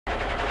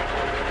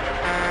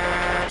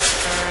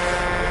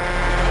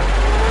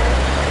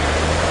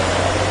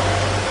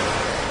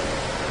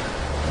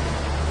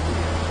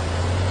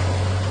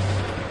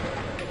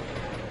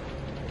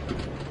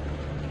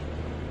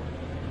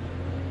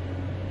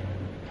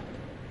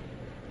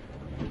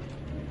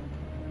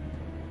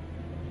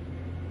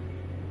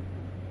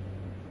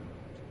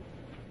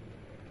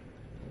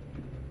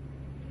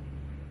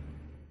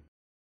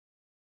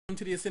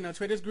To the Accendo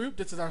Traders Group.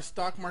 This is our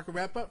stock market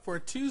wrap up for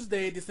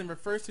Tuesday, December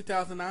 1st,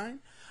 2009.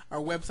 Our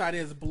website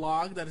is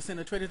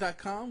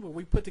blog.accendotraders.com, where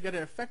we put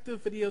together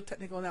effective video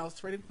technical analysis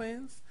trading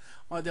plans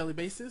on a daily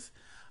basis.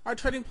 Our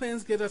trading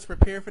plans get us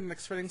prepared for the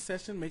next trading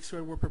session, make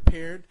sure we're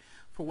prepared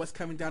for what's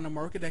coming down the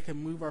market that can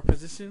move our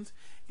positions,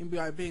 and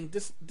by being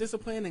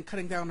disciplined and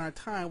cutting down our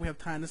time, we have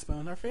time to spend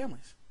with our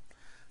families.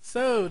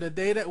 So the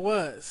day that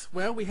was,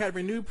 well, we had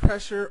renewed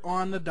pressure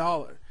on the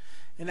dollar.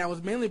 And that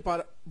was mainly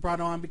brought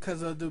on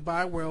because the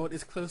Dubai world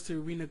is close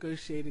to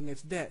renegotiating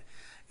its debt.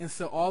 And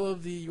so all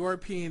of the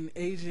European,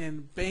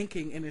 Asian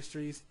banking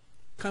industries,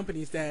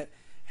 companies that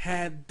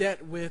had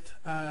debt with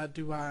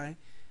Dubai,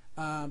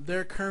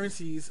 their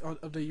currencies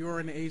of the Euro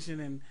and the Asian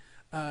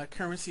and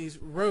currencies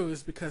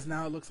rose because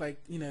now it looks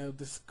like, you know,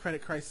 this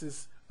credit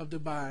crisis of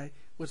Dubai,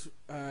 which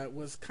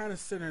was kind of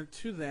centered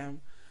to them,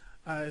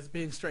 is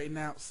being straightened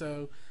out.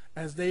 So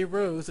as they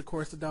rose, of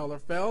course, the dollar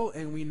fell,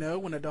 and we know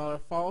when the dollar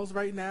falls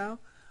right now,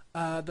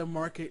 the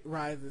market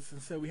rises.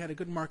 And so we had a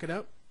good market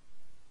up.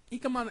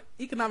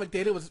 Economic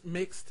data was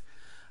mixed.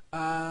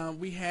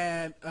 We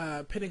had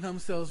pending home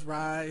sales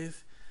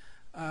rise.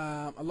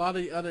 A lot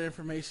of the other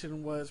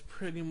information was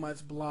pretty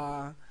much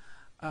blah.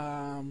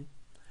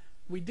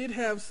 We did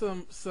have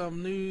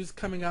some news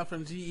coming out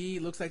from GE.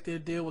 It looks like their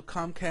deal with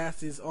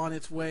Comcast is on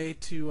its way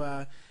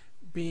to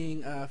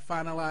being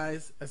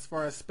finalized as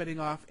far as spinning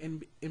off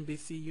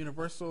NBC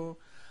Universal.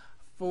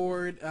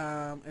 Ford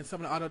and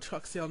some of the auto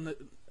truck sale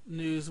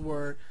news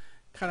were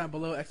kind of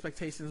below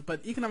expectations,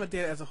 but economic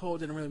data as a whole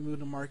didn't really move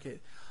the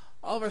market.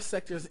 All of our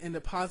sectors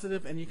ended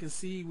positive, and you can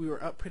see we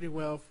were up pretty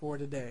well for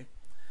today.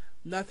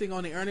 Nothing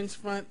on the earnings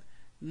front,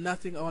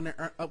 nothing on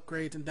the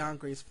upgrades and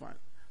downgrades front.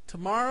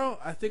 Tomorrow,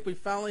 I think we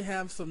finally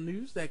have some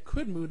news that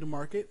could move the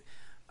market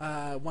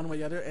one way or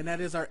the other, and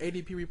that is our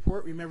ADP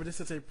report. Remember,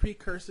 this is a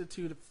precursor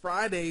to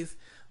Friday's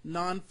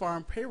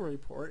non-farm payroll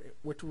report,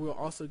 which we'll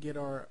also get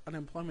our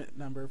unemployment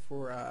number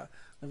for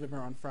November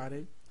on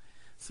Friday.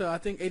 So I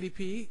think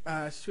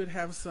ADP should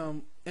have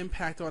some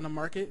impact on the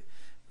market.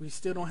 We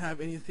still don't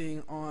have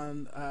anything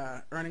on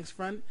earnings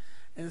front.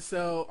 And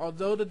so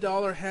although the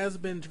dollar has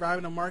been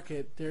driving the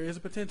market, there is a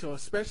potential,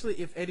 especially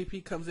if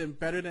ADP comes in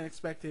better than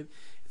expected.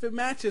 If it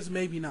matches,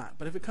 maybe not.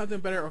 But if it comes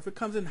in better or if it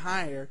comes in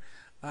higher,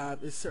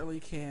 it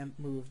certainly can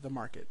move the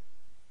market.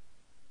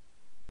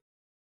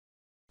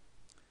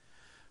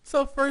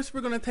 So first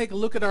we're going to take a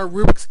look at our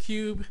Rubik's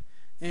Cube,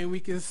 and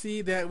we can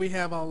see that we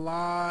have a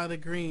lot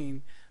of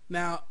green.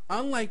 Now,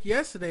 unlike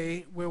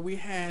yesterday where we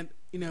had,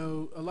 you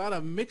know, a lot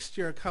of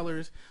mixture of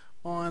colors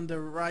on the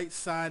right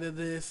side of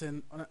this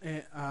and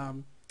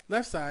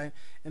left side,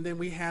 and then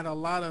we had a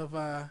lot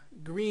of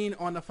green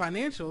on the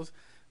financials,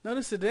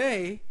 notice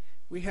today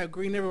we have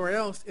green everywhere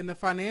else in the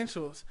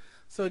financials.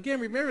 So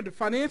again, remember, the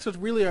financials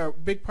really are a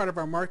big part of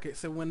our market.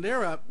 So when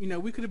they're up, you know,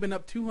 we could have been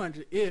up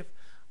 200 if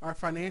our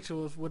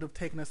financials would have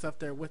taken us up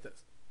there with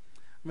us.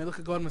 I mean, look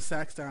at Goldman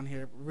Sachs down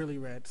here, really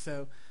red.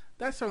 So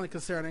that's certainly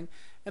concerning.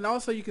 And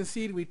also you can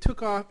see we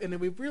took off and then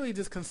we really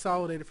just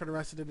consolidated for the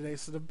rest of the day.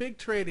 So the big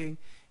trading,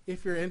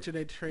 if you're an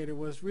intraday trader,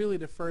 was really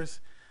the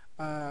first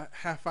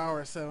half hour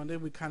or so, and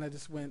then we kind of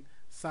just went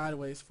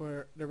sideways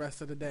for the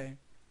rest of the day.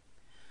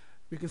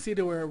 We can see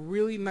that we're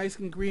really nice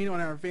and green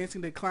on our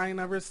advancing declining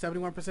numbers,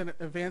 71%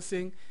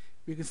 advancing.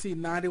 We can see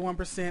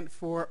 91%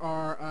 for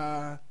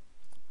our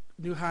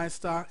new high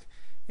stock,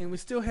 and we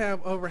still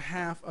have over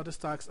half of the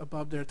stocks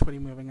above their 20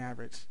 moving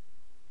average.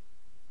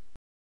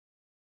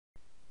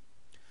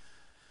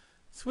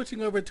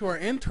 Switching over to our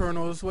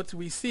internals, what do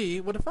we see?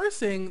 Well, the first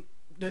thing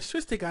that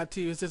should stick out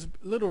to you is this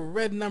little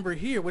red number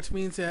here, which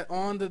means that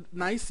on the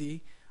NYSE,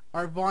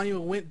 our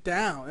volume went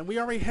down, and we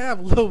already have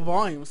low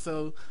volume,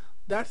 so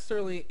that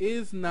certainly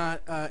is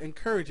not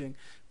encouraging.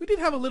 We did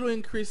have a little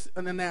increase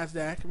on the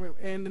NASDAQ,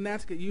 and the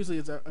NASDAQ usually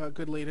is a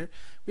good leader.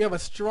 We have a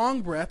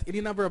strong breadth.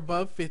 Any number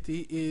above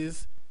 50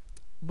 is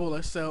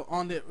bullish, so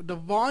on the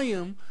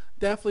volume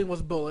definitely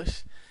was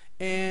bullish.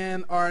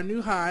 And our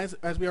new highs,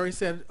 as we already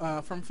said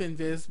from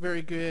FinViz,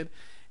 very good.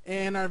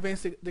 And our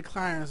advanced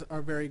decliners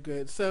are very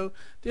good. So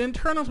the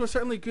internals were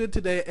certainly good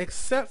today,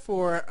 except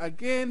for,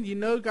 again, you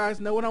know,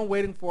 guys know what I'm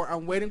waiting for.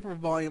 I'm waiting for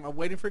volume. I'm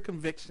waiting for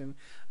conviction.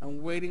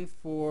 I'm waiting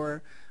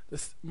for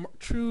the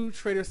true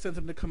trader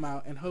sentiment to come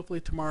out. And hopefully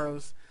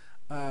tomorrow's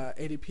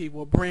ADP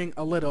will bring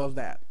a little of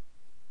that.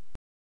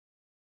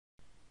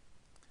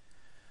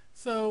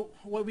 So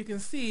what we can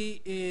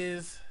see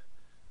is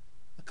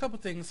a couple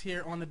things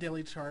here on the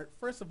daily chart.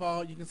 First of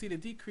all, you can see the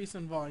decrease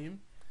in volume,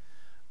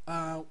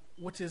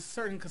 which is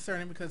certainly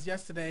concerning because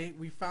yesterday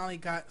we finally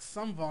got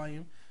some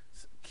volume,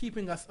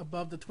 keeping us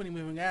above the 20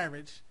 moving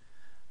average,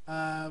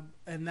 and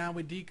now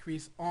we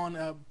decrease on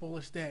a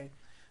bullish day.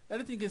 The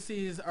other thing you can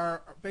see is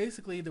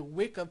basically the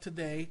wick of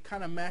today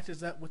kind of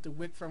matches up with the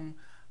wick from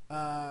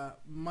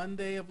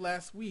Monday of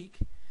last week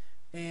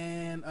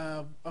and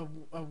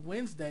of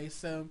Wednesday.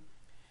 So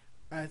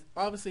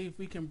obviously if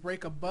we can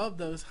break above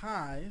those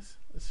highs,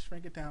 let's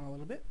shrink it down a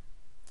little bit,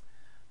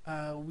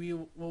 we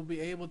will be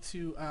able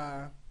to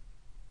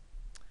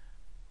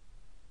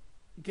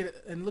and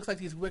it looks like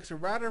these wicks are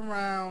right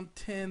around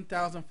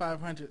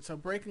 10,500. So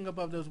breaking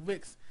above those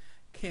wicks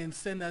can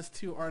send us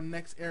to our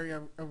next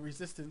area of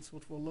resistance,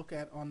 which we'll look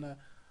at on the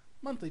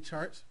monthly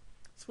charts.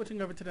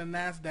 Switching over to the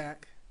NASDAQ,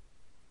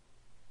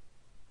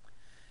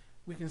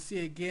 we can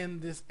see again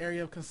this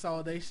area of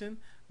consolidation.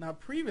 Now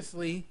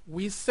previously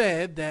we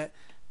said that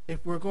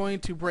if we're going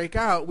to break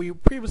out, we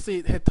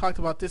previously had talked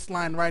about this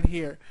line right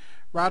here,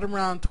 right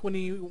around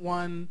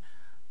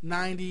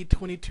 2190,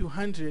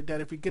 2200, that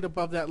if we get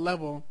above that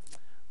level,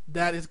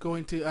 that is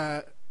going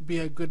to be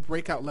a good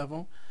breakout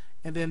level.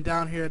 And then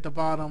down here at the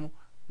bottom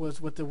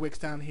was with the wicks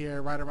down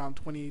here right around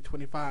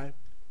 2025.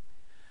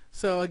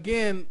 So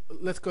again,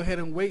 let's go ahead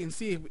and wait and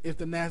see if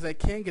the NASDAQ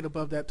can get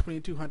above that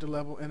 2200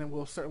 level, and then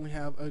we'll certainly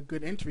have a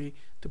good entry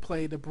to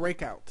play the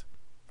breakout.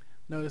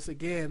 Notice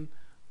again,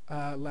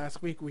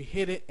 last week we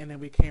hit it and then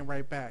we came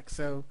right back.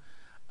 So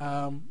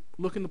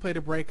looking to play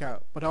the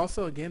breakout. But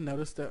also again,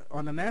 notice that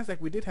on the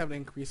NASDAQ we did have an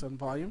increase on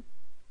volume.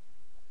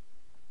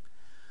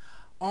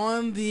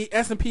 On the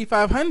S&P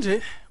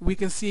 500, we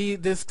can see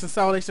this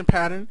consolidation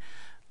pattern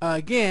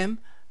again.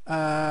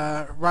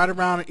 Right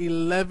around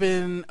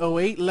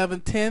 1108,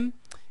 1110,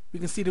 we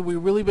can see that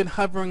we've really been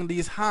hovering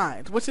these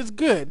highs, which is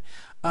good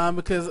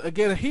because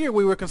again here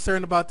we were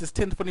concerned about this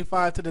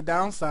 1025 to the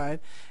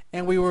downside,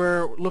 and we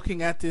were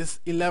looking at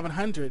this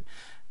 1100.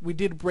 We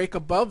did break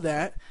above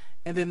that,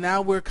 and then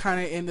now we're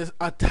kind of in this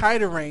a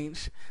tighter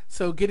range.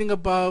 So getting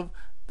above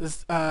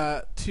this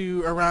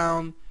to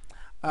around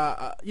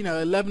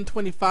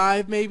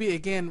 1125 maybe,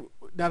 again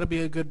that'll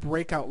be a good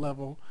breakout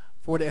level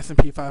for the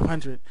S&P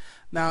 500.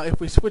 Now if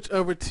we switch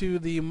over to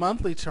the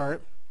monthly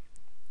chart,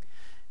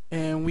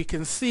 and we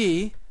can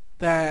see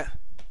that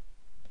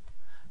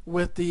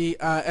with the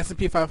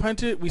S&P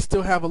 500 we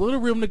still have a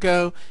little room to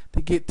go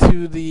to get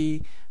to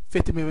the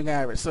 50 moving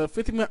average. So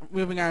 50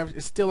 moving average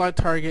is still our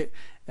target,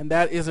 and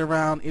that is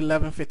around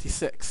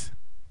 1156.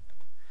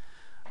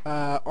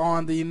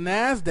 On the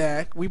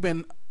NASDAQ, we've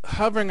been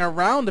hovering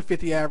around the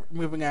 50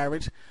 moving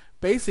average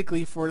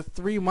basically for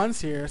 3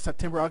 months here,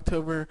 September,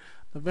 October,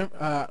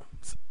 November.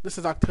 This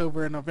is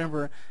October and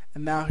November,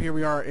 and now here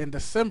we are in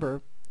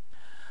December.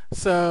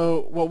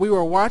 So what we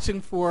were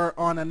watching for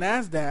on the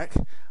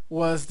NASDAQ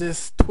was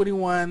this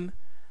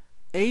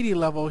 2180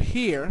 level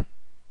here.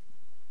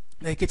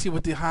 They get you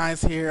with the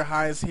highs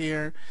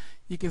here.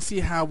 You can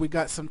see how we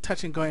got some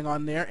touching going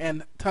on there,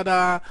 and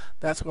ta-da,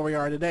 that's where we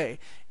are today.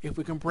 If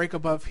we can break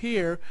above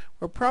here,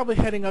 we're probably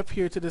heading up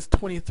here to this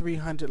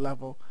 2300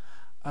 level.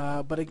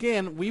 But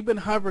again, we've been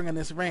hovering in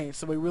this range,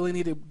 so we really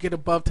need to get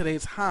above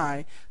today's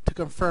high to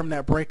confirm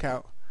that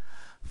breakout.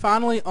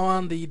 Finally,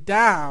 on the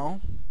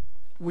Dow,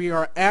 we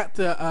are at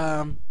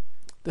the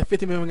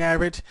 50 moving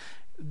average,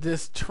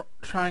 this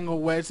triangle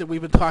wedge that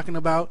we've been talking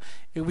about.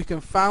 If we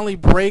can finally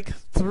break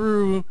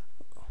through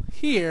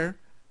here,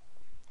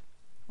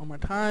 one more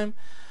time,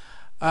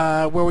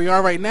 where we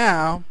are right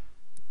now,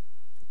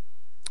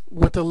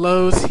 with the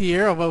lows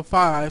here of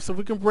 05. So if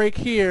we can break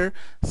here,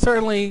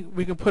 certainly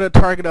we can put a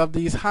target of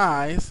these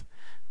highs,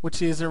 which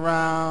is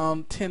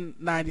around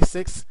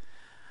 1096,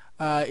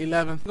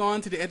 11. Go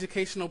on to the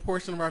educational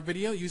portion of our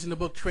video using the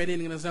book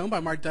Trading in the Zone by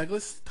Mark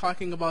Douglas,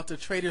 talking about the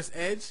trader's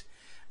edge.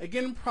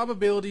 Again,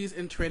 probabilities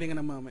in trading in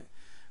a moment.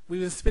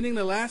 We've been spending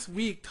the last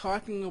week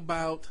talking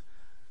about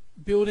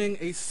building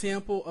a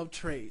sample of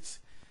trades.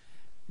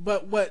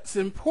 But what's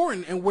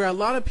important, and where a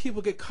lot of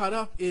people get caught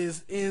up,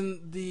 is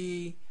in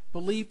the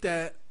belief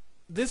that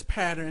this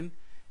pattern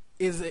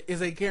is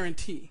a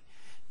guarantee.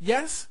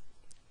 Yes,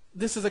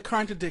 this is a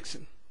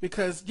contradiction,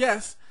 because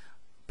yes,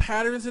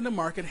 patterns in the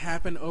market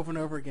happen over and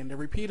over again. They're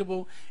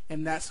repeatable,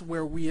 and that's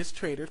where we as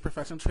traders,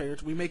 professional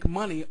traders, we make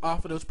money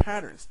off of those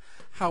patterns.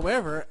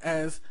 However,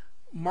 as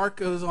Mark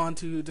goes on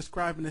to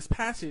describe in this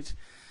passage,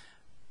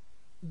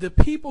 the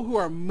people who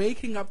are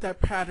making up that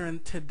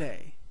pattern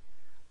today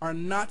are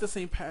not the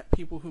same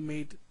people who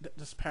made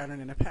this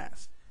pattern in the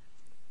past.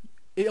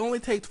 It only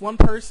takes one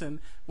person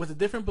with a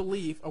different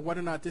belief of whether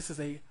or not this is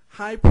a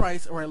high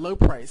price or a low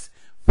price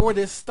for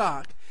this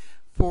stock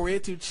for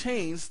it to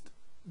change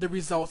the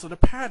results of the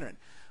pattern.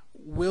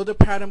 Will the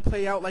pattern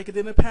play out like it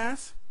did in the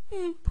past?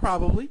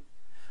 Probably,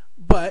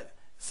 but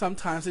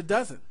sometimes it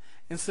doesn't.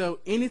 And so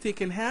anything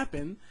can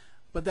happen,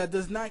 but that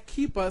does not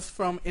keep us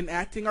from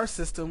enacting our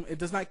system. It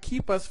does not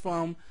keep us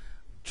from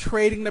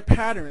trading the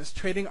patterns,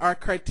 trading our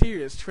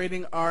criteria,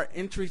 trading our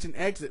entries and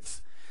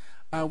exits.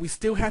 We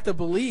still have to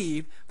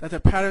believe that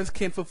the patterns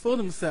can fulfill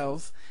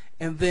themselves,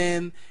 and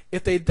then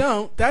if they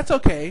don't, that's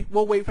okay.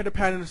 We'll wait for the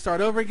pattern to start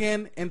over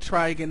again and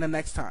try again the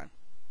next time.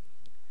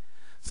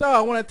 So I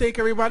want to thank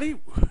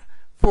everybody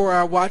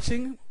for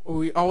watching.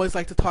 We always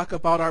like to talk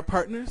about our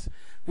partners.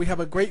 We have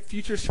a great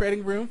futures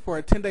trading room for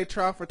a 10-day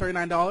trial for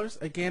 $39.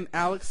 Again,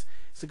 Alex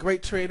is a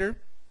great trader.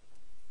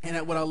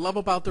 And what I love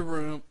about the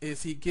room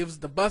is he gives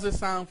the buzzer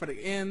sound for the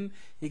in.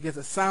 He gives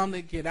a sound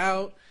to get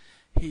out.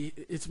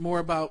 It's more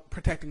about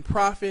protecting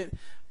profit,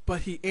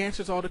 but he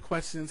answers all the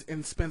questions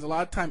and spends a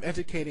lot of time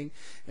educating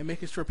and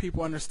making sure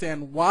people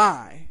understand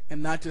why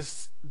and not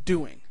just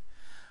doing.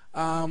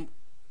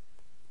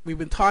 we've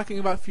been talking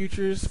about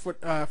futures for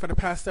the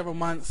past several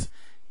months.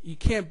 You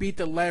can't beat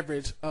the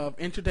leverage of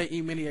intraday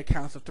e-mini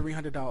accounts of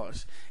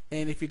 $300.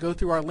 And if you go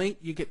through our link,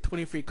 you get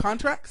 20 free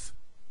contracts.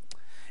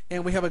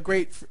 And we have a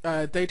great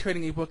day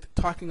trading ebook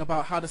talking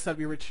about how to set up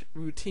your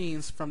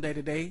routines from day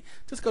to day.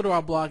 Just go to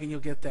our blog and you'll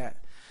get that.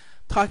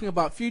 Talking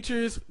about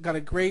futures, got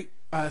a great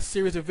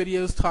series of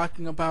videos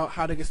talking about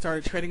how to get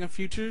started trading on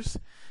futures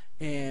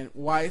and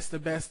why it's the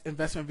best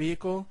investment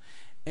vehicle.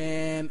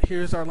 And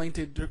here's our link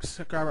to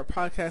subscribe our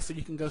podcast so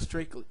you can go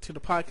straight to the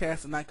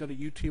podcast and not go to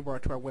YouTube or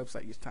to our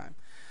website each time.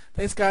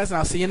 Thanks, guys, and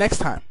I'll see you next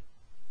time.